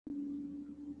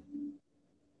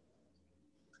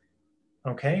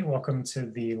Okay, welcome to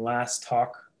the last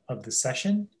talk of the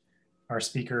session. Our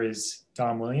speaker is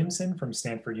Dom Williamson from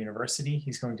Stanford University.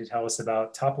 He's going to tell us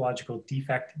about topological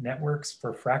defect networks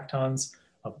for fractons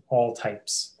of all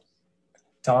types.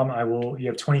 Dom, you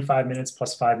have 25 minutes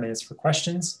plus 5 minutes for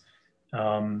questions.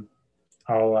 I'll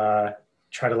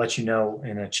try to let you know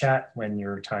in a chat when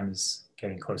your time is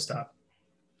getting close to up.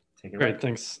 Take it away. Great,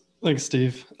 thanks,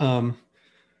 Steve.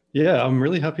 Yeah, I'm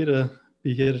really happy to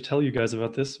be here to tell you guys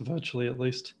about this, virtually at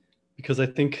least, because I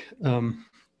think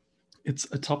it's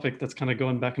a topic that's kind of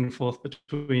going back and forth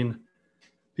between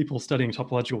people studying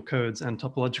topological codes and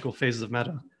topological phases of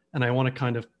matter. And I want to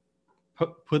kind of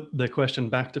put the question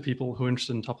back to people who are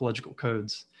interested in topological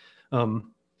codes.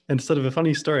 And sort of a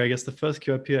funny story, I guess the first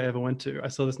QIP I ever went to, I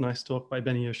saw this nice talk by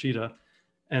Benny Yoshida.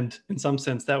 And in some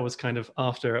sense, that was kind of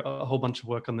after a whole bunch of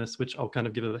work on this, which I'll kind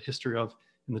of give a history of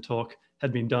in the talk,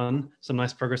 had been done. Some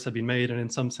nice progress had been made. And in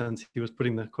some sense, he was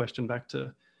putting the question back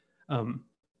to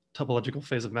topological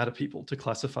phase of matter people to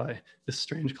classify this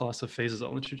strange class of phases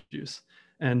I'll introduce.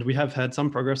 And we have had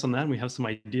some progress on that. And we have some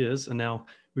ideas. And now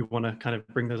we want to kind of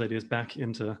bring those ideas back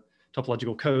into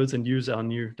topological codes and use our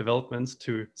new developments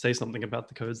to say something about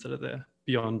the codes that are there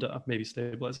beyond maybe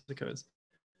stabilize the codes.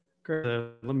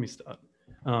 Great. Let me start.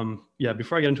 Yeah,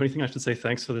 before I get into anything, I should say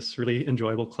thanks for this really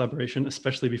enjoyable collaboration,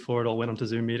 especially before it all went onto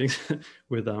Zoom meetings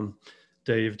with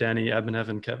Dave, Danny, Abhinav,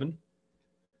 and Kevin.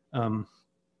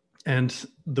 And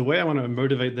the way I want to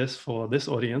motivate this for this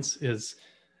audience is,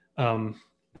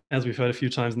 as we've heard a few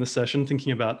times in this session,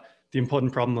 thinking about the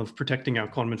important problem of protecting our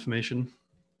quantum information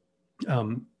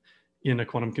in a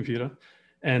quantum computer.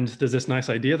 And there's this nice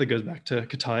idea that goes back to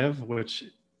Kitaev, which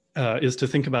is to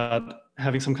think about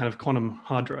having some kind of quantum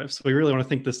hard drive. So we really want to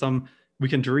think we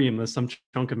can dream there's some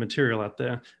chunk of material out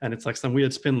there and it's like some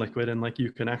weird spin liquid, and like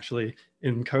you can actually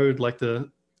encode like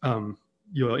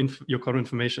your quantum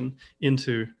information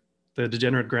into the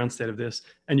degenerate ground state of this.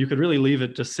 And you could really leave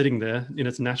it just sitting there in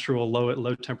its natural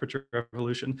low temperature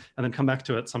evolution and then come back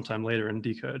to it sometime later and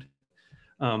decode.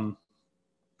 And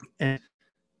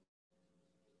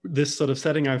this sort of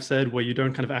setting I've said where you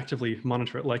don't kind of actively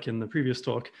monitor it, like in the previous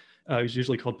talk, is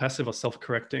usually called passive or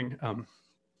self-correcting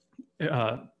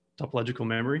topological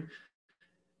memory.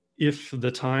 If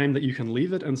the time that you can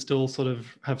leave it and still sort of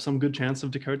have some good chance of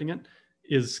decoding it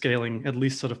is scaling at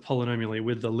least sort of polynomially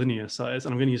with the linear size,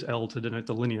 and I'm going to use L to denote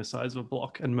the linear size of a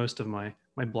block, and most of my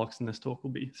blocks in this talk will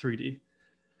be 3D.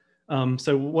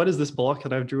 So what is this block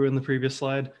that I drew in the previous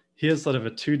slide? Here's sort of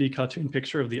a 2D cartoon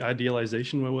picture of the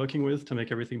idealization we're working with to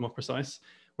make everything more precise.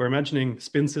 We're imagining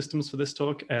spin systems for this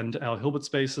talk, and our Hilbert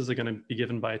spaces are going to be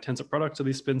given by a tensor product of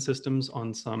these spin systems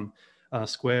on some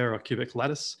square or cubic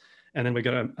lattice. And then we're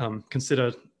going to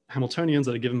consider Hamiltonians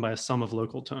that are given by a sum of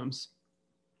local terms,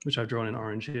 which I've drawn in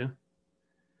orange here.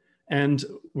 And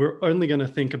we're only going to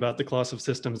think about the class of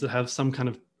systems that have some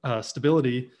kind of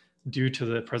stability due to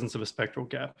the presence of a spectral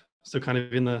gap. So kind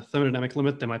of in the thermodynamic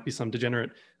limit, there might be some degenerate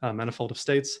manifold of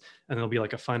states, and there'll be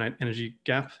like a finite energy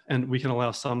gap. And we can allow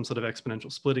some sort of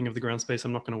exponential splitting of the ground space.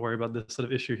 I'm not going to worry about this sort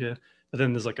of issue here. But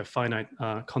then there's like a finite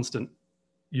constant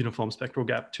uniform spectral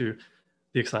gap to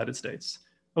the excited states.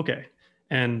 Okay,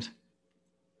 and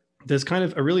there's kind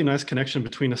of a really nice connection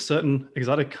between a certain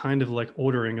exotic kind of like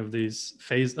ordering of these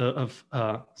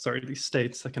these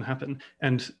states that can happen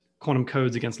and quantum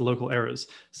codes against local errors.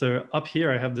 So up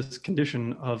here, I have this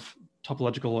condition of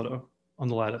topological order on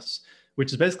the lattice,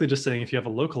 which is basically just saying if you have a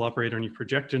local operator and you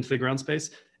project into the ground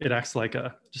space, it acts like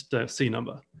just a C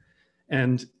number.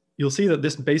 And you'll see that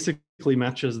this basically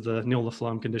matches the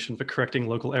Néel-Laflamme condition for correcting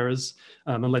local errors.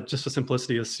 And let's just for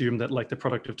simplicity assume that like the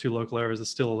product of two local errors is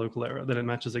still a local error, then it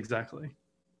matches exactly.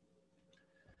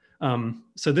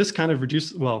 So this kind of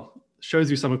shows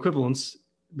you some equivalence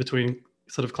between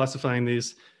sort of classifying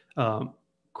these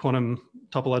quantum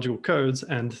topological codes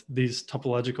and these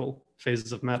topological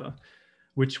phases of matter,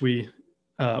 which we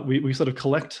sort of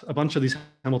collect a bunch of these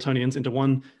Hamiltonians into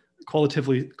one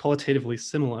qualitatively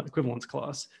similar equivalence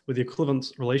class, where the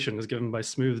equivalence relation is given by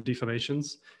smooth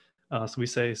deformations. So we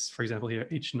say, for example, here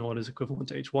H naught is equivalent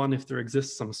to H1 if there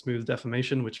exists some smooth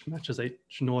deformation which matches H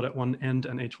naught at one end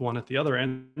and H1 at the other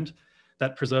end.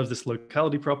 That preserves this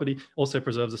locality property, also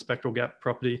preserves the spectral gap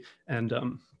property, and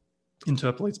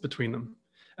interpolates between them.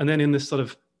 And then in this sort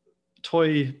of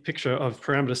toy picture of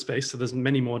parameter space, so there's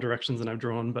many more directions than I've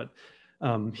drawn, but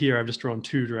here I've just drawn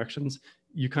two directions.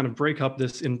 You kind of break up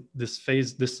this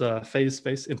phase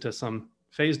space into some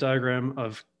phase diagram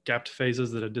of gapped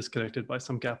phases that are disconnected by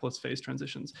some gapless phase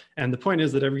transitions. And the point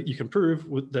is that you can prove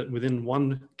that within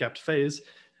one gapped phase,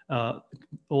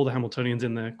 all the Hamiltonians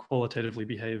in there qualitatively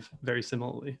behave very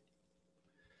similarly.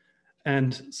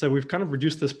 And so we've kind of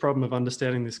reduced this problem of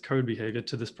understanding this code behavior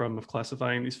to this problem of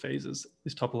classifying these phases,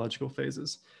 these topological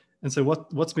phases. And so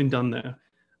what's been done there?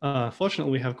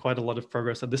 Fortunately, we have quite a lot of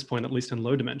progress at this point, at least in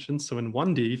low dimensions. So in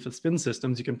 1D for spin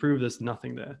systems, you can prove there's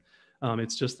nothing there.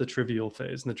 It's just the trivial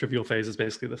phase. And the trivial phase is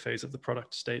basically the phase of the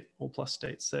product state or plus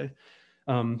states, say.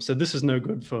 So this is no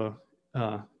good for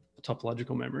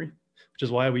topological memory, which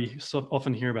is why we so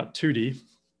often hear about 2D,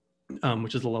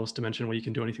 which is the lowest dimension where you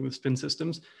can do anything with spin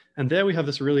systems. And there we have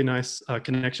this really nice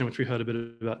connection, which we heard a bit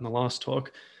about in the last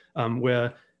talk,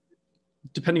 where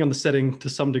depending on the setting, to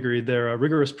some degree, there are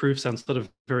rigorous proofs and sort of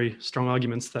very strong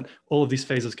arguments that all of these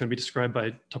phases can be described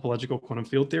by topological quantum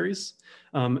field theories.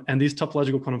 And these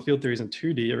topological quantum field theories in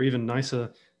 2D are even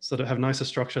nicer, sort of have nicer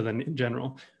structure than in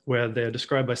general, where they're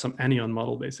described by some anion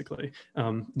model, basically.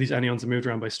 These anions are moved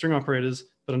around by string operators,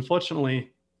 but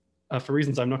unfortunately, for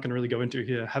reasons I'm not going to really go into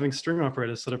here, having string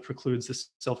operators sort of precludes this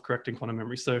self-correcting quantum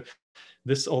memory. So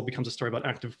this all becomes a story about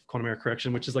active quantum error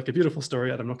correction, which is like a beautiful story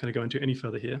that I'm not going to go into any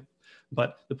further here.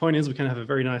 But the point is we can have a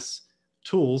very nice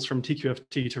tools from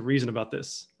TQFT to reason about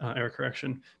this error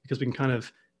correction, because we can kind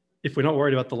of, if we're not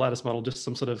worried about the lattice model, just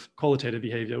some sort of qualitative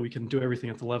behavior, we can do everything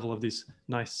at the level of these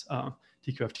nice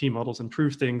TQFT models and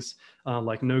prove things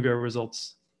like no-go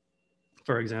results,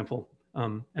 for example.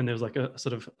 And there's like a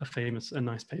sort of a famous and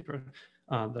nice paper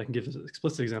that I can give as an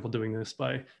explicit example doing this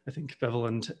by, I think,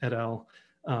 Beveland et al.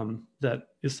 That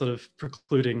is sort of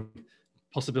precluding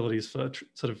possibilities for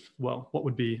sort of, well, what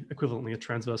would be equivalently a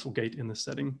transversal gate in this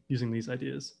setting using these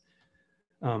ideas.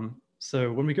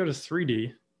 So when we go to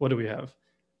 3D, what do we have?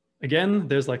 Again,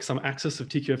 there's like some axis of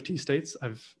TQFT states.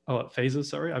 Phases,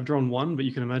 sorry. I've drawn one, but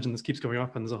you can imagine this keeps going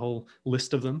up and there's a whole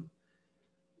list of them.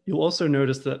 You'll also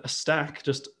notice that a stack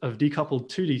just of decoupled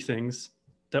 2D things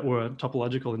that were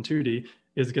topological in 2D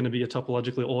is going to be a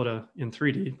topological order in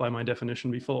 3D by my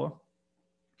definition before.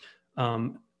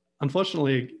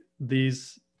 Unfortunately,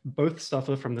 these both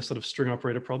suffer from this sort of string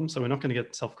operator problem, so we're not going to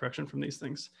get self-correction from these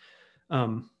things.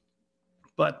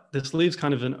 But this leaves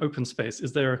kind of an open space.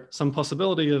 Is there some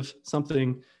possibility of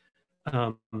something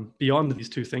beyond these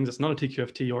two things? It's not a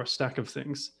TQFT or a stack of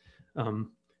things.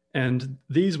 And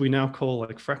these we now call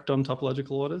like Fracton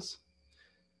topological orders.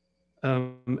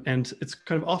 And it's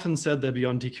kind of often said they're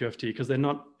beyond TQFT because they're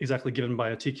not exactly given by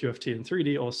a TQFT in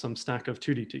 3D or some stack of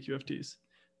 2D TQFTs.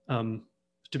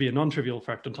 To be a non-trivial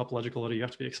Fracton topological order, you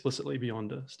have to be explicitly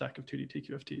beyond a stack of 2D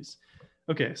TQFTs.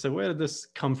 Okay, so where did this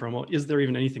come from? Or is there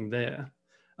even anything there?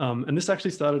 And this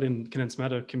actually started in condensed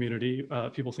matter community,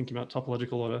 people thinking about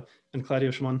topological order. And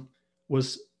Claudio Schumann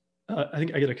was, I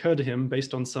think it occurred to him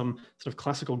based on some sort of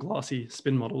classical glassy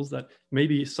spin models that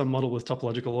maybe some model with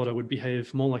topological order would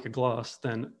behave more like a glass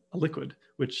than a liquid,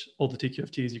 which all the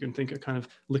TQFTs you can think are kind of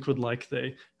liquid-like.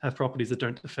 They have properties that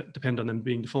don't depend on them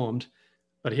being deformed.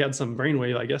 But he had some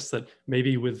brainwave, I guess, that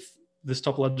maybe with this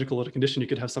topological order condition, you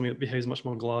could have something that behaves much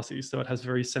more glassy. So it has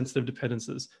very sensitive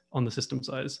dependencies on the system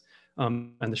size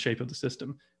and the shape of the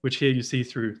system, which here you see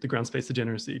through the ground space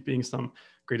degeneracy being some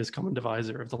greatest common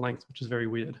divisor of the length, which is very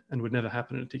weird and would never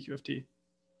happen in a TQFT.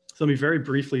 So let me very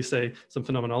briefly say some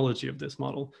phenomenology of this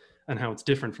model and how it's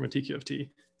different from a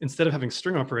TQFT. Instead of having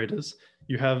string operators,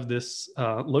 you have this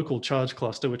local charge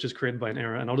cluster, which is created by an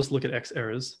error. And I'll just look at X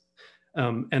errors.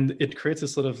 And it creates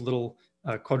this sort of little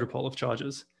quadrupole of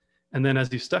charges. And then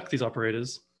as you stack these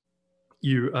operators,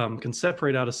 you can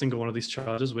separate out a single one of these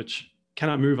charges, which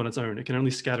cannot move on its own. It can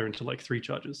only scatter into like 3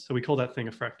 charges. So we call that thing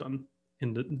a fracton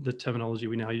in the terminology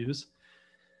we now use.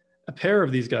 A pair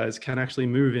of these guys can actually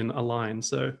move in a line.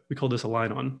 So we call this a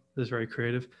line-on. This is very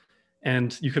creative.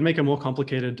 And you can make a more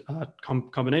complicated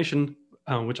combination,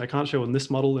 which I can't show in this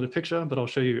model in a picture, but I'll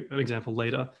show you an example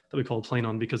later that we call a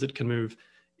plane-on because it can move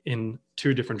in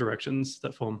 2 different directions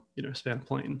that form, span a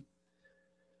plane.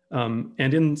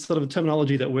 And in sort of the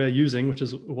terminology that we're using, which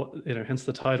is what, hence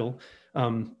the title,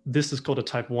 this is called a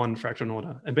type 1 Fracton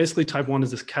order. And basically type 1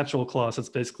 is this catch-all class that's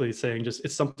basically saying just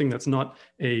it's something that's not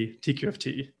a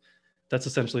TQFT. That's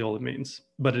essentially all it means,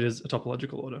 but it is a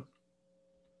topological order.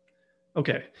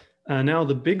 Okay, now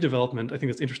the big development, I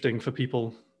think that's interesting for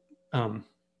people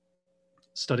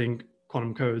studying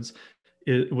quantum codes,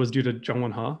 it was due to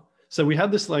Jungwon Haah. So we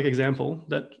had this like example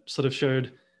that sort of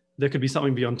showed there could be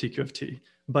something beyond TQFT,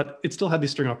 but it still had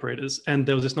these string operators. And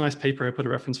there was this nice paper I put a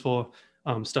reference for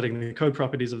studying the code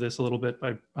properties of this a little bit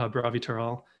by Bravi et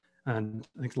al. And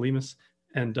I think Lemus.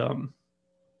 And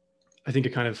I think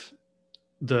it kind of,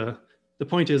 the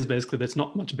point is basically that it's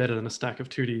not much better than a stack of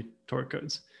 2D toric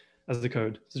codes as the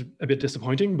code. It's a bit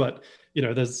disappointing, but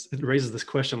it raises this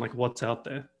question like what's out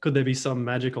there? Could there be some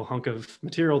magical hunk of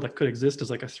material that could exist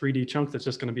as like a 3D chunk that's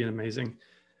just going to be an amazing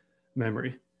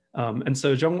memory? And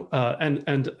so John,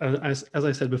 as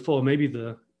I said before, maybe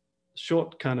the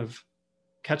short kind of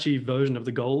catchy version of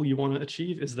the goal you want to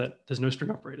achieve is that there's no string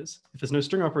operators. If there's no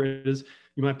string operators,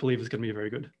 you might believe it's going to be a very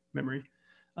good memory.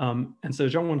 And so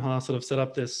Zhongwen Haah sort of set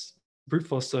up this brute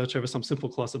force search over some simple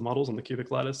class of models on the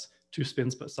cubic lattice, 2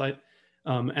 spins per site,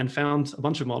 and found a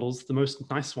bunch of models. The most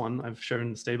nice one I've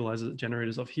shown the stabilizer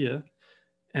generators of here.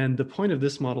 And the point of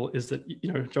this model is that,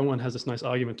 Zhongwen has this nice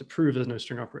argument to prove there's no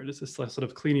string operators. This sort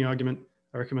of cleaning argument.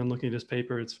 I recommend looking at his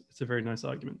paper. It's a very nice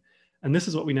argument. And this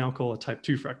is what we now call a type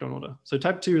 2 Fracton order. So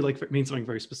type 2 means something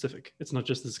very specific. It's not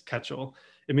just this catch-all.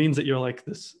 It means that you're like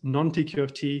this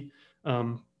non-TQFT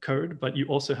code, but you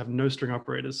also have no string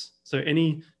operators. So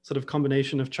any sort of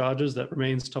combination of charges that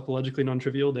remains topologically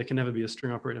non-trivial, there can never be a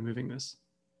string operator moving this.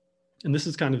 And this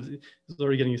is kind of, it's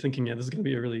already getting you thinking, yeah, this is going to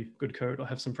be a really good code. I'll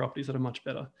have some properties that are much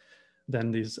better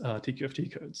than these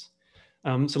TQFT codes.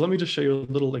 So let me just show you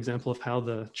a little example of how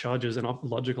the charges and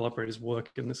logical operators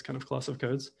work in this kind of class of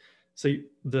codes. So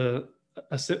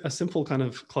a simple kind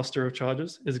of cluster of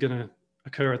charges is going to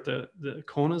occur at the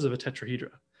corners of a tetrahedra.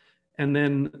 And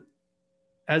then,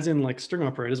 as in like string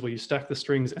operators, where you stack the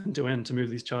strings end to end to move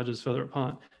these charges further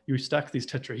apart, you stack these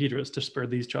tetrahedras to spread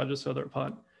these charges further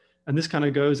apart. And this kind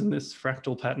of goes in this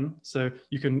fractal pattern. So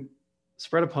you can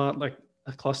spread apart like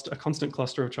a constant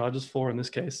cluster of charges, 4 in this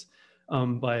case,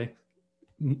 by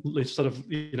sort of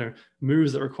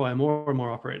moves that require more and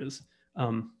more operators.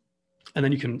 And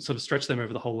then you can sort of stretch them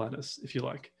over the whole lattice, if you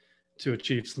like, to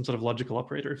achieve some sort of logical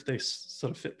operator if they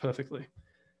sort of fit perfectly.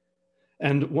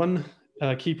 And one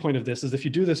key point of this is if you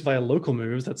do this via local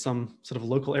moves that some sort of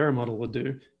local error model would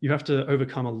do, you have to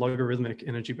overcome a logarithmic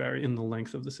energy barrier in the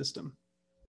length of the system,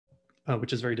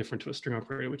 which is very different to a string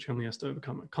operator, which only has to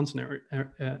overcome a constant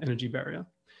energy barrier.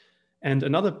 And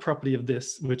another property of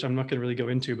this, which I'm not going to really go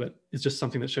into, but it's just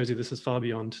something that shows you this is far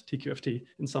beyond TQFT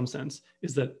in some sense,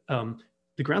 is that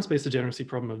the ground space degeneracy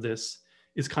problem of this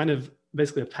is kind of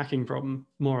basically a packing problem,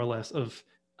 more or less, of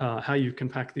how you can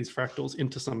pack these fractals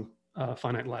into some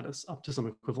finite lattice up to some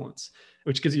equivalence,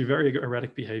 which gives you very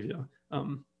erratic behavior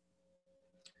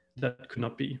that could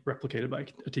not be replicated by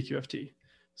a TQFT.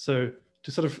 So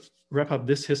to sort of wrap up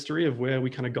this history of where we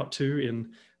kind of got to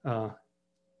in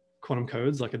quantum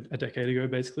codes like a decade ago,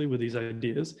 basically, with these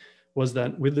ideas, was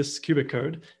that with this cubic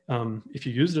code, if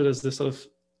you used it as this sort of,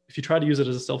 if you try to use it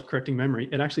as a self-correcting memory,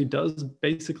 it actually does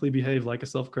basically behave like a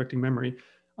self-correcting memory,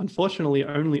 unfortunately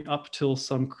only up till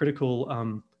some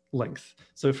critical length.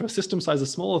 So if a system size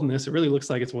is smaller than this, it really looks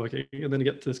like it's working. And then you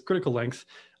get to this critical length,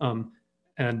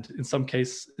 and in some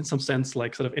sense,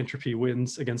 like sort of entropy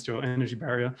wins against your energy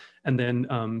barrier, and then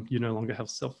you no longer have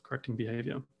self-correcting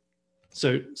behavior.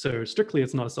 So strictly,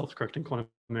 it's not a self-correcting quantum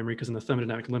memory because in the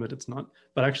thermodynamic limit, it's not.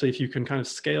 But actually, if you can kind of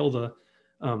scale the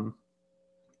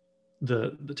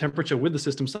temperature with the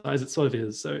system size, it sort of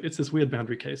is. So it's this weird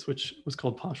boundary case, which was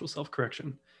called partial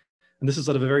self-correction. And this is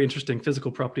sort of a very interesting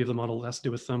physical property of the model that has to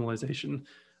do with thermalization,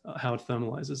 how it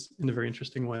thermalizes in a very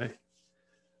interesting way.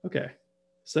 Okay,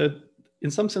 so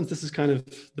in some sense, this is kind of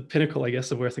the pinnacle, I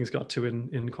guess, of where things got to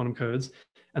in quantum codes.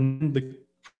 And the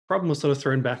problem was sort of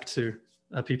thrown back to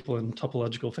people in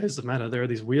topological phases of matter. There are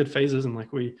these weird phases and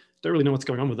like we don't really know what's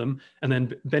going on with them. And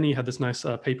then Benny had this nice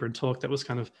paper and talk that was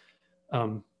kind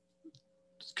of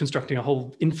constructing a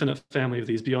whole infinite family of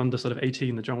these beyond the sort of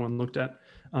 18 that John looked at.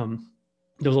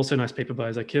 There was also a nice paper by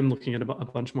Isaac Kim looking at a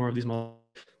bunch more of these models.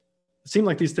 It seemed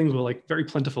like these things were like very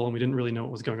plentiful and we didn't really know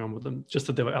what was going on with them, just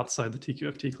that they were outside the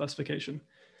TQFT classification.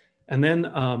 And then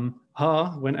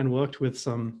Haah went and worked with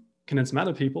some condensed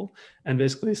matter people and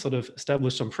basically sort of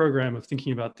established some program of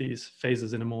thinking about these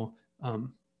phases in a more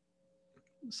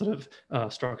sort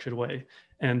of structured way.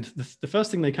 And the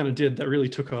first thing they kind of did that really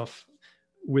took off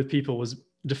with people was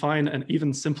define an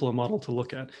even simpler model to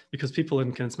look at, because people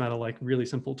in condensed matter like really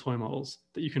simple toy models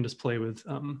that you can just play with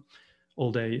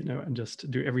all day, and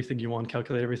just do everything you want,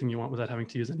 calculate everything you want without having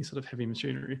to use any sort of heavy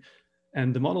machinery.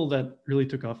 And the model that really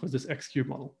took off was this X-cube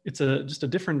model. It's just a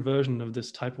different version of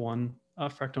this type 1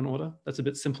 Fracton order that's a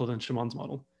bit simpler than Shimon's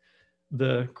model.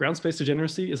 The ground space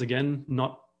degeneracy is, again,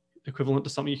 not equivalent to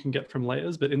something you can get from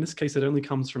layers, but in this case, it only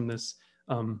comes from this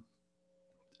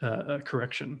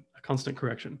correction, a constant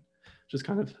correction, which is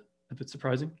kind of a bit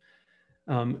surprising.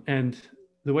 And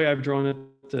the way I've drawn it,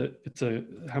 it's a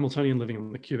Hamiltonian living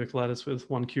on the cubic lattice with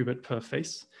 1 qubit per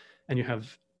face, and you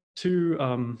have two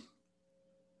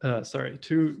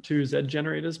Z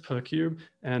generators per cube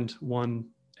and 1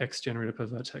 X generator per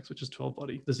vertex, which is 12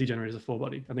 body. The Z generator is a 4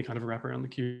 body, and they kind of wrap around the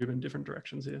cube in different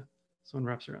directions here. This one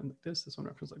wraps around like this one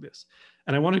wraps like this.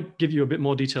 And I want to give you a bit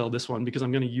more detail of this one because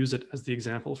I'm going to use it as the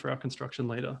example for our construction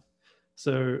later.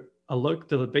 So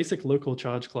the basic local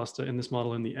charge cluster in this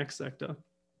model in the X sector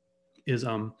is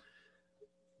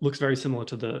looks very similar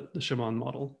to the Schumann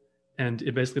model. And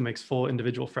it basically makes 4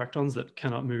 individual fractons that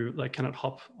cannot move, like cannot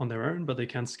hop on their own, but they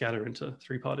can scatter into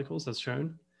 3 particles as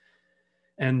shown.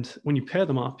 And when you pair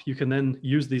them up, you can then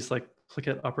use these like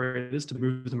Pliquet operators to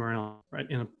move them around, right,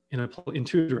 in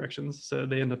 2 directions. So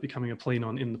they end up becoming a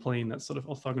planon in the plane that's sort of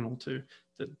orthogonal to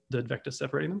the vector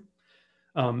separating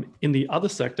them. In the other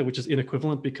sector, which is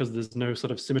inequivalent because there's no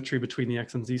sort of symmetry between the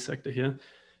X and Z sector here,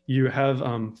 you have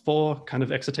 4 kind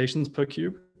of excitations per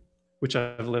cube, which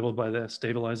I've labeled by their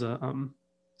stabilizer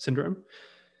syndrome.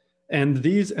 And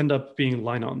these end up being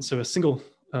linons. So a single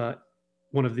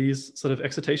one of these sort of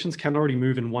excitations can already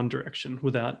move in one direction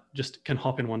can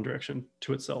hop in one direction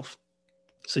to itself.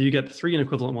 So you get 3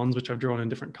 inequivalent ones, which I've drawn in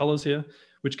different colors here,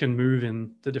 which can move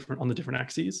on the different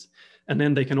axes. And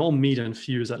then they can all meet and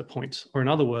fuse at a point. Or in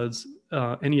other words,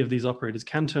 any of these operators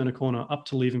can turn a corner up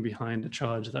to leaving behind a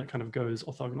charge that kind of goes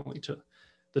orthogonally to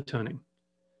the turning.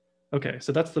 Okay,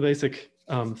 so that's the basic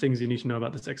things you need to know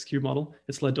about this X-cube model.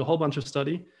 It's led to a whole bunch of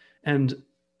study and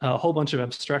a whole bunch of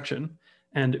abstraction.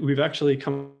 And we've actually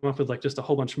come up with like just a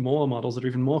whole bunch more models that are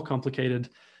even more complicated.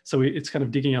 So it's kind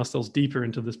of digging ourselves deeper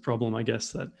into this problem, I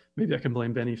guess, that maybe I can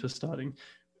blame Benny for starting.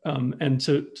 And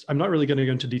so I'm not really going to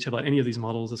go into detail about any of these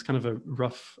models. It's kind of a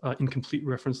rough, incomplete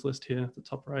reference list here at the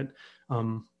top right.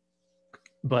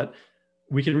 But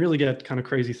we can really get kind of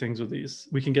crazy things with these.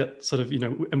 We can get sort of,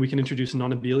 and we can introduce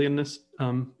non-Abelianness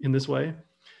in this way.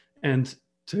 And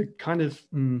to kind of,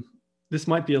 this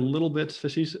might be a little bit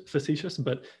facetious,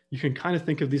 but you can kind of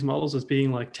think of these models as being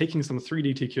like taking some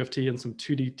 3D TQFT and some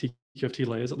 2D TQFT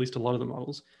layers, at least a lot of the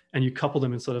models, and you couple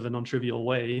them in sort of a non-trivial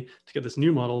way to get this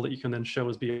new model that you can then show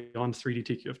as beyond 3D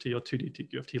TQFT or 2D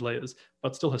TQFT layers,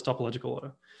 but still has topological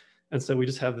order. And so we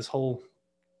just have this whole,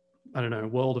 I don't know,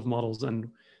 world of models, and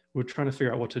we're trying to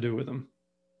figure out what to do with them.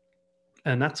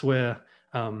 And that's where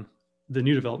the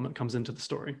new development comes into the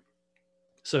story.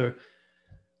 So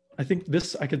I think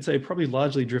this, I could say, probably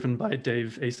largely driven by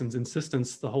Dave Aasen's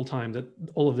insistence the whole time that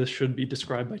all of this should be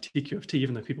described by TQFT,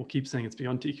 even though people keep saying it's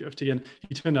beyond TQFT. And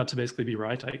he turned out to basically be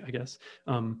right, I guess.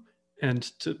 And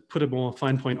to put a more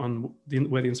fine point on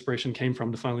where the inspiration came from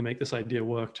to finally make this idea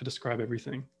work to describe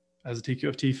everything as a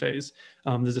TQFT phase,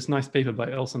 there's this nice paper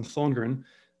by Elson Thorngren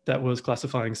that was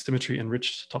classifying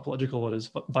symmetry-enriched topological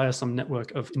orders via some network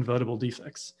of invertible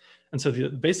defects. And so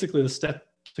basically the step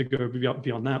to go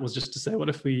beyond that was just to say, what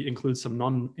if we include some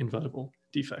non-invertible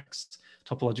defects,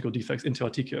 topological defects, into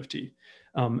our TQFT?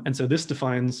 And so this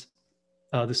defines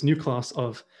this new class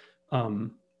of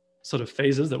sort of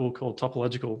phases that we're calling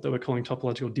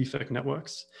topological defect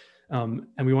networks. And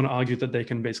we want to argue that they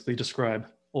can basically describe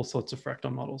all sorts of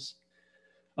fracton models.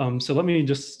 So let me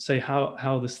just say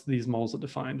how these models are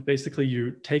defined. Basically,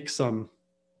 you take some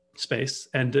space,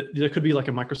 and there could be like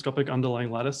a microscopic underlying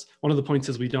lattice. One of the points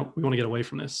is we want to get away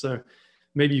from this. So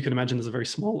maybe you can imagine there's a very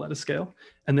small lattice scale.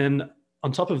 And then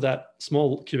on top of that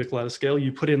small cubic lattice scale,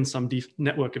 you put in some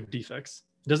network of defects.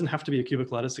 It doesn't have to be a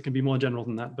cubic lattice. It can be more general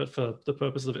than that. But for the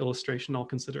purpose of illustration, I'll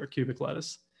consider a cubic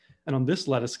lattice. And on this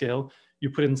lattice scale, you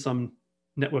put in some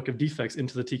network of defects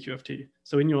into the TQFT.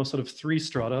 So in your sort of 3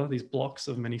 strata, these blocks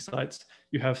of many sites,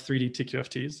 you have 3D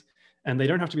TQFTs. And they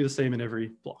don't have to be the same in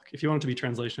every block. If you want it to be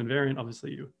translation invariant,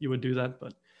 obviously you would do that,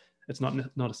 but it's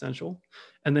not essential.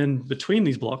 And then between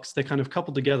these blocks, they kind of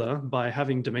couple together by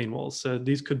having domain walls. So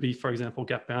these could be, for example,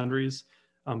 gap boundaries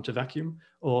to vacuum,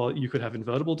 or you could have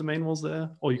invertible domain walls there,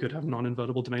 or you could have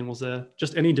non-invertible domain walls there.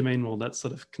 Just any domain wall that's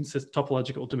sort of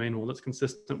topological domain wall that's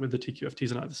consistent with the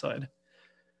TQFTs on either side.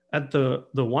 At the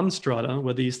 1 strata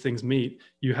where these things meet,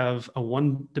 you have a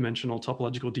 1-dimensional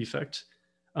topological defect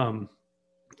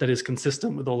that is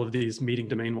consistent with all of these meeting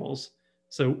domain walls.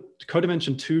 So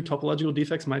codimension 2 topological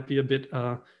defects might be a bit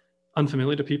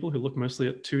unfamiliar to people who look mostly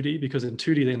at 2D, because in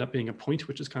 2D they end up being a point,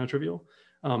 which is kind of trivial.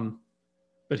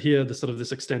 But here, the sort of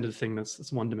this extended thing that's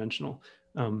 1-dimensional.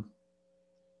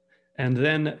 And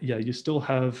then, yeah, you still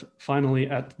have, finally,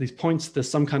 at these points, there's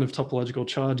some kind of topological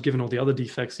charge given all the other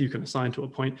defects you can assign to a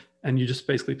point, and you just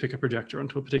basically pick a projector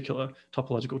onto a particular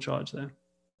topological charge there.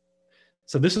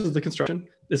 So this is the construction.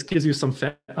 This gives you some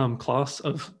class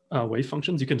of wave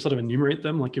functions. You can sort of enumerate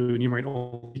them, like you enumerate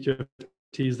all the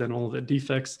QIPTs, then all of the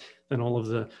defects, then all of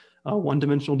the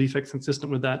 1-dimensional defects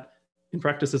consistent with that. In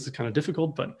practice, this is kind of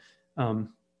difficult, but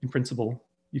in principle,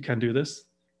 you can do this.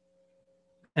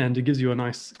 And it gives you a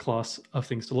nice class of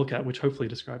things to look at, which hopefully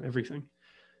describe everything.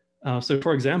 So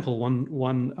for example,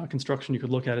 one construction you could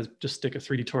look at is just stick a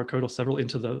 3D toric code or several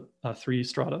into the 3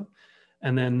 strata.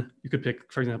 And then you could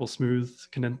pick, for example, smooth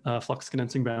flux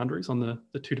condensing boundaries on the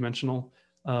 2-dimensional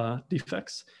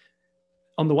defects.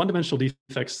 on the one-dimensional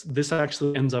defects, this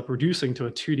actually ends up reducing to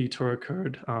a 2D Tora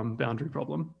code boundary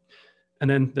problem. And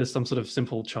then there's some sort of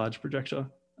simple charge projector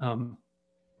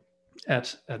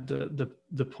at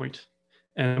the point.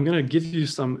 And I'm going to give you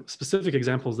some specific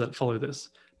examples that follow this.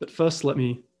 But first, let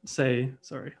me say,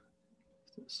 sorry,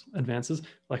 advances,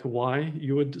 like why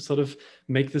you would sort of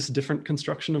make this different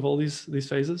construction of all these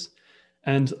phases.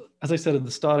 And as I said at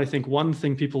the start, I think one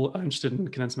thing people are interested in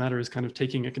condensed matter is kind of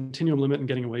taking a continuum limit and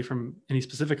getting away from any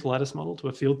specific lattice model to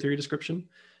a field theory description.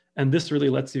 And this really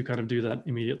lets you kind of do that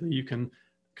immediately. You can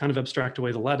kind of abstract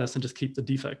away the lattice and just keep the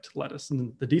defect lattice.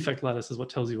 And the defect lattice is what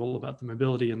tells you all about the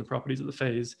mobility and the properties of the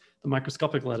phase. The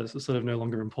microscopic lattice is sort of no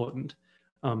longer important.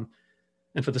 And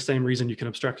for the same reason, you can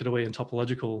abstract it away in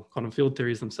topological quantum field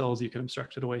theories themselves. You can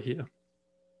abstract it away here.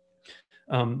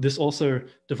 This also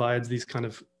divides these kind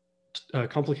of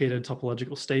complicated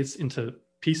topological states into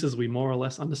pieces we more or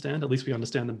less understand. At least we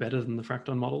understand them better than the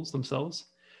Fracton models themselves.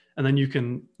 And then you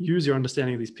can use your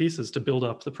understanding of these pieces to build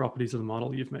up the properties of the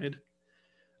model you've made.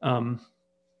 And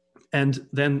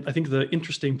then I think the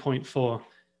interesting point for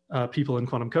people in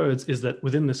quantum codes is that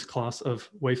within this class of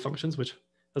wave functions, which,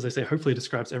 as I say, hopefully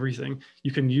describes everything,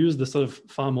 you can use the sort of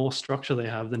far more structure they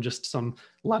have than just some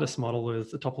lattice model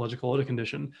with a topological order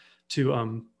condition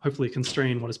to hopefully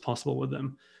constrain what is possible with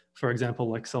them. For example,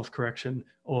 like self-correction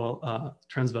or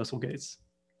transversal gates.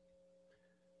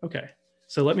 Okay,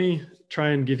 so let me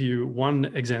try and give you one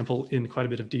example in quite a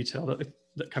bit of detail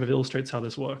that kind of illustrates how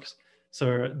this works.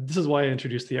 So this is why I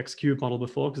introduced the X-cube model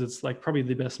before, because it's like probably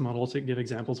the best model to give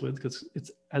examples with, because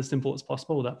it's as simple as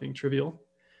possible without being trivial.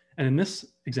 And in this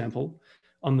example,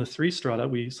 on the 3 strata,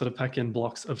 we sort of pack in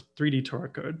blocks of 3D Tora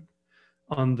code.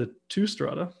 On the 2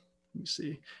 strata, let me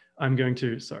see, I'm going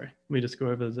to, sorry, let me just go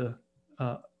over the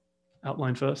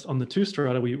outline first. On the 2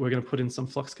 strata, we're going to put in some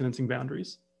flux condensing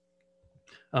boundaries,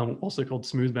 also called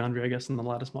smooth boundary, I guess, in the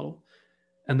lattice model.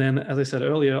 And then, as I said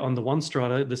earlier, on the 1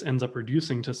 strata, this ends up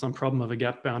reducing to some problem of a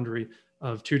gap boundary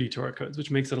of 2D Tora codes,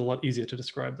 which makes it a lot easier to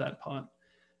describe that part.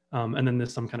 And then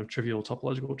there's some kind of trivial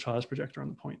topological charge projector on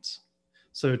the points.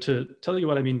 So to tell you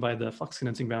what I mean by the flux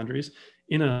condensing boundaries,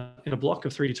 in a block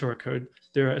of 3D Tora code,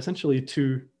 there are essentially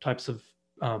 2 types of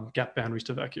gap boundaries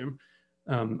to vacuum,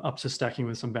 up to stacking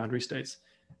with some boundary states.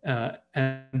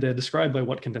 And they're described by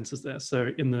what condenses there.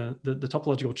 So in the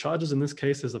topological charges in this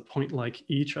case is a point like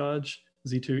E charge,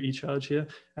 Z2 E charge here,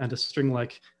 and a string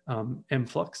like M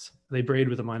flux. They braid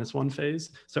with a -1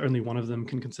 phase, so only one of them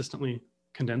can consistently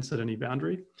condense at any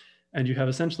boundary. And you have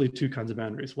essentially 2 kinds of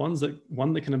boundaries. One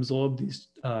that can absorb these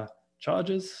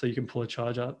charges, so you can pull a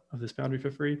charge out of this boundary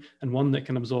for free, and one that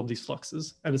can absorb these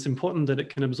fluxes. And it's important that it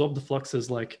can absorb the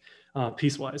fluxes like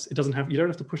piecewise. You don't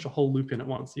have to push a whole loop in at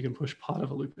once. You can push part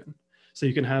of a loop in. So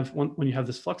you can have, when you have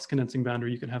this flux condensing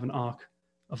boundary, you can have an arc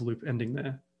of loop ending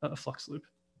there, a flux loop.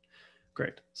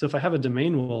 Great. So if I have a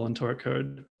domain wall in Tora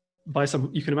code,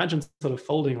 you can imagine sort of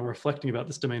folding or reflecting about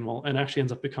this domain wall, and actually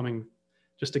ends up becoming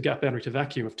just a gap boundary to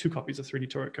vacuum of 2 copies of 3D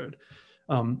Tora code.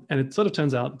 And it sort of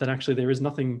turns out that actually there is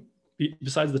nothing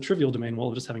besides the trivial domain wall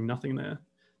of just having nothing there.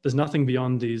 There's nothing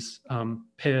beyond these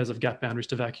pairs of gap boundaries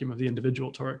to vacuum of the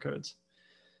individual Tora codes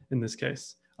in this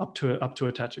case, up to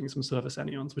attaching some surface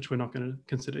anyons, which we're not going to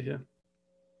consider here.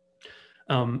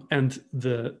 And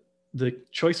the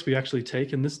choice we actually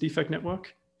take in this defect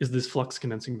network is this flux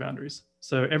condensing boundaries.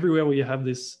 So everywhere where you have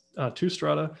this 2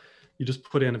 strata, you just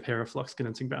put in a pair of flux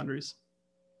condensing boundaries.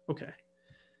 Okay.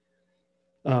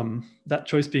 That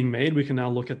choice being made, we can now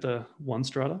look at the 1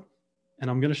 strata, and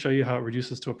I'm going to show you how it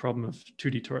reduces to a problem of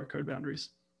 2D Tora code boundaries.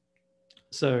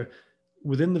 So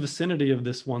within the vicinity of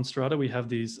this 1 strata, we have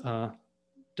these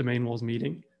domain walls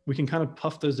meeting. We can kind of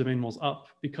puff those domain walls up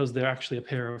because they're actually a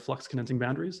pair of flux condensing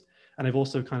boundaries. And I've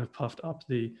also kind of puffed up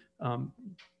the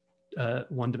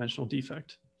one-dimensional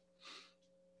defect.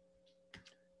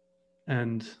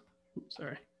 And, oops,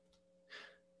 sorry.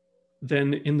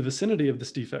 Then in the vicinity of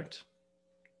this defect,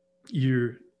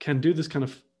 you can do this kind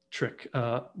of trick,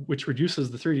 which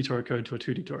reduces the 3D Tora code to a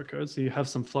 2D Tora code. So you have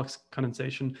some flux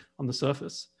condensation on the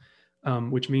surface,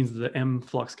 which means the M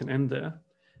flux can end there.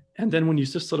 And then when you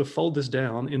just sort of fold this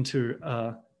down into,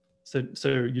 so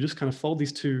you just kind of fold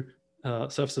these 2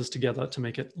 surfaces together to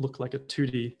make it look like a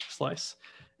 2D slice.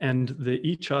 And the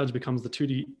E charge becomes the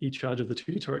 2D E charge of the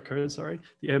 2D Tora code, sorry.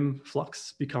 The M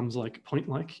flux becomes like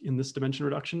point-like in this dimension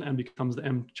reduction and becomes the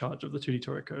M charge of the 2D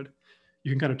Tora code. You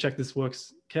can kind of check this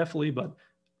works carefully, but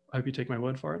I hope you take my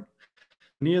word for it.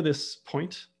 Near this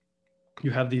point, you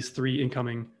have these 3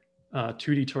 incoming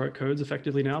 2D Tora codes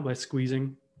effectively now by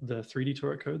squeezing the 3D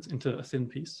Tora codes into a thin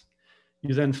piece.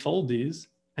 You then fold these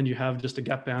and you have just a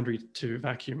gap boundary to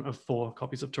vacuum of 4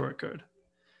 copies of Tora code.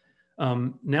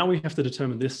 Now we have to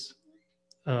determine this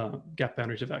gap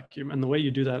boundary to vacuum. And the way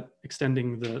you do that,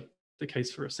 extending the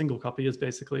case for a single copy, is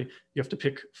basically you have to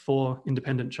pick 4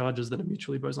 independent charges that are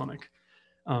mutually bosonic.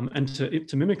 And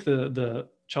to mimic the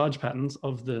charge patterns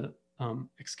of the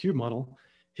X-cube model,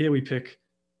 here we pick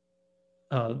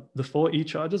the 4 E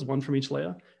charges, 1 from each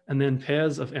layer, and then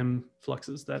pairs of M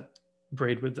fluxes that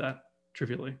braid with that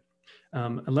trivially.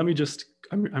 And let me just,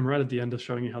 I'm right at the end of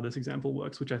showing you how this example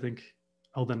works, which I think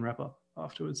I'll then wrap up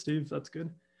afterwards, Steve. That's good.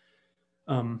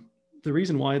 The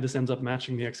reason why this ends up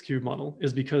matching the X-cube model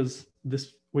is because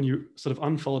this, when you sort of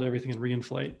unfold everything and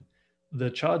reinflate, the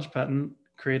charge pattern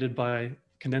created by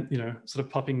sort of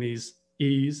popping these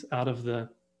E's out of the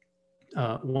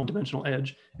one-dimensional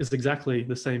edge is exactly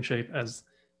the same shape as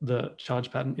the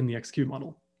charge pattern in the X-cube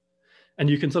model. And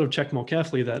you can sort of check more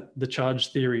carefully that the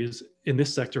charge theories in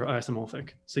this sector are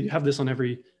isomorphic. So you have this on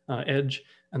every edge,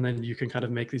 and then you can kind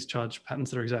of make these charge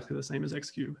patterns that are exactly the same as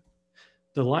X-cube.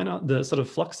 The sort of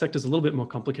flux sector is a little bit more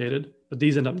complicated, but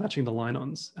these end up matching the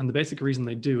line-ons. And the basic reason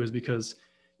they do is because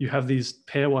you have these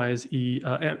pairwise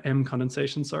M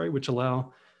condensations, which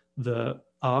allow the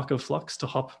arc of flux to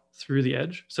hop through the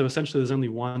edge. So essentially there's only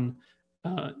one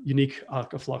unique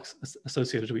arc of flux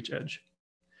associated to each edge.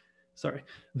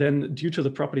 Then due to the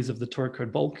properties of the toric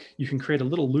code bulk, you can create a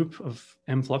little loop of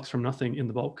M flux from nothing in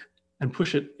the bulk and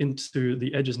push it into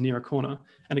the edges near a corner.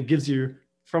 And it gives you,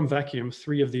 from vacuum,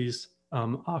 3 of these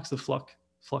arcs of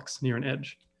flux near an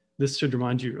edge. This should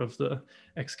remind you of the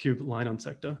X-cube line-on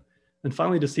sector. And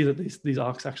finally, to see that these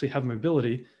arcs actually have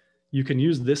mobility, you can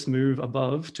use this move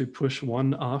above to push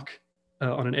one arc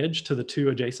on an edge to the 2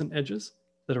 adjacent edges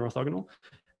that are orthogonal.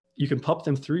 You can pop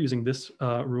them through using this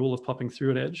rule of popping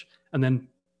through an edge, and then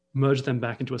merge them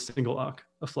back into a single arc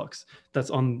of flux that's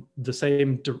on the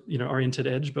same oriented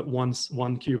edge, but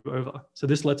one cube over. So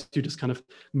this lets you just kind of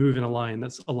move in a line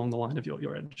that's along the line of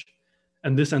your edge.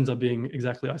 And this ends up being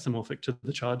exactly isomorphic to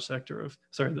the charge sector of,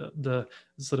 the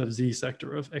sort of Z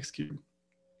sector of X-cube.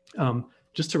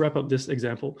 Just to wrap up this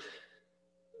example,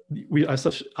 I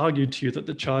argued to you that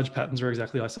the charge patterns are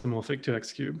exactly isomorphic to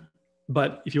X-cube.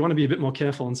 But if you want to be a bit more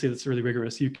careful and see that's really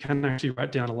rigorous, you can actually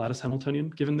write down a lattice Hamiltonian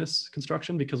given this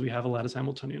construction, because we have a lattice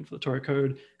Hamiltonian for the toric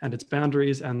code and its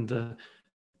boundaries and the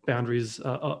boundaries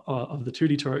of the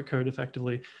 2D toric code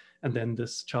effectively, and then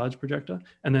this charge projector.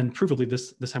 And then provably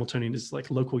this Hamiltonian is like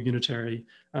local unitary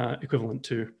equivalent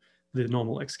to the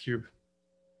normal X-cube.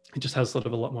 It just has sort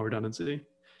of a lot more redundancy.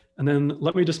 And then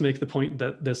let me just make the point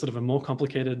that there's sort of a more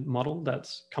complicated model that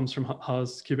comes from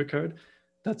Haah's cubic code.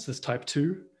 That's this type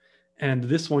 2. And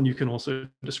this one you can also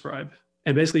describe.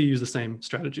 And basically you use the same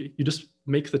strategy. You just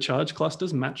make the charge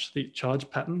clusters match the charge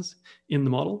patterns in the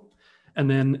model. And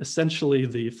then essentially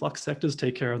the flux sectors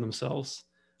take care of themselves,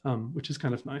 which is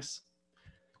kind of nice.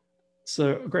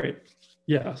 So great.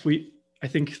 Yeah, I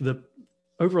think the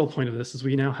overall point of this is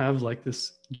we now have like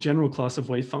this general class of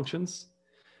wave functions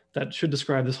that should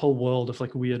describe this whole world of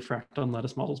like weird Fracton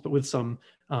lattice models, but with some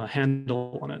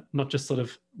handle on it, not just sort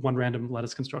of one random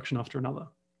lattice construction after another.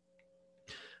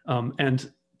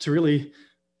 And to really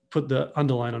put the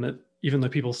underline on it, even though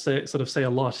people say a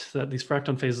lot that these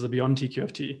Fracton phases are beyond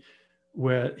TQFT,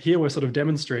 where here we're sort of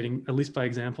demonstrating, at least by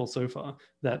example so far,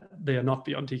 that they are not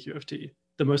beyond TQFT.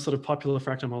 The most sort of popular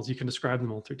Fracton models, you can describe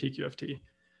them all through TQFT.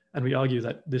 And we argue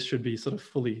that this should be sort of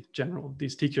fully general.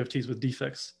 These TQFTs with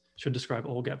defects should describe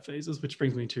all gap phases, which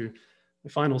brings me to the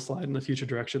final slide in the future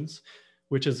directions,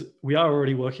 which is we are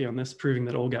already working on this, proving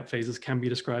that all gap phases can be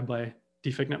described by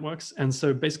defect networks. And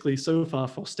so basically so far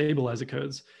for stabilizer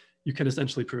codes, you can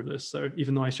essentially prove this. So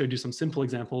even though I showed you some simple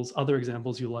examples, other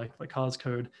examples you like Haah's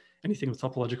code, anything with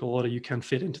topological order, you can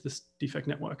fit into this defect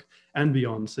network and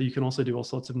beyond. So you can also do all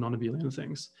sorts of non-Abelian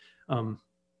things. And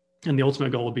the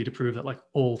ultimate goal would be to prove that like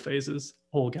all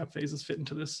gap phases fit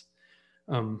into this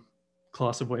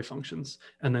class of wave functions.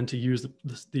 And then to use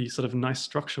the sort of nice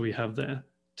structure we have there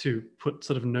to put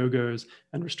sort of no-goes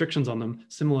and restrictions on them,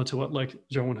 similar to what like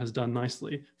Joan has done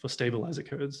nicely for stabilizer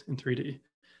codes in 3D.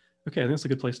 Okay, I think that's a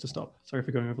good place to stop. Sorry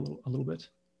for going over a little bit.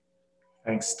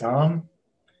 Thanks, Dom.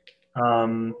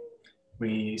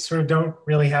 We sort of don't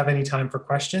really have any time for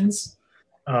questions.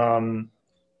 I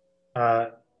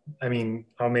mean,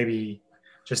 I'll maybe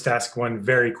just ask one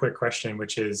very quick question,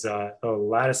 which is the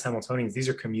lattice Hamiltonians. These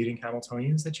are commuting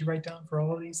Hamiltonians that you write down for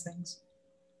all of these things?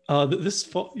 So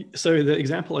the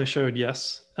example I showed,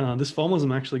 yes. This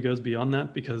formalism actually goes beyond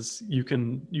that, because you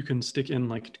can stick in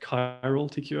like chiral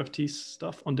TQFT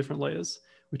stuff on different layers,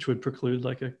 which would preclude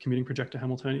like a commuting projector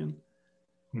Hamiltonian.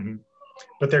 Mm-hmm.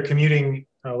 But they're commuting,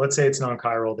 let's say it's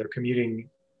non-chiral, they're commuting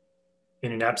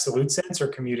in an absolute sense, or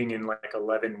commuting in like a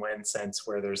Levin-Wen sense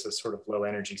where there's a sort of low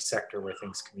energy sector where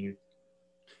things commute?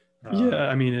 Yeah,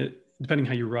 I mean, depending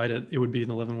how you write it, it would be in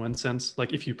the Levin-Wen sense.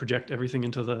 Like if you project everything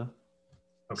into the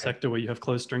sector where you have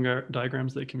closed string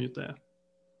diagrams, they commute there.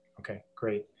 Okay,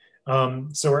 great.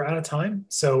 So we're out of time.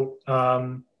 So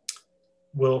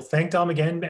we'll thank Dom again.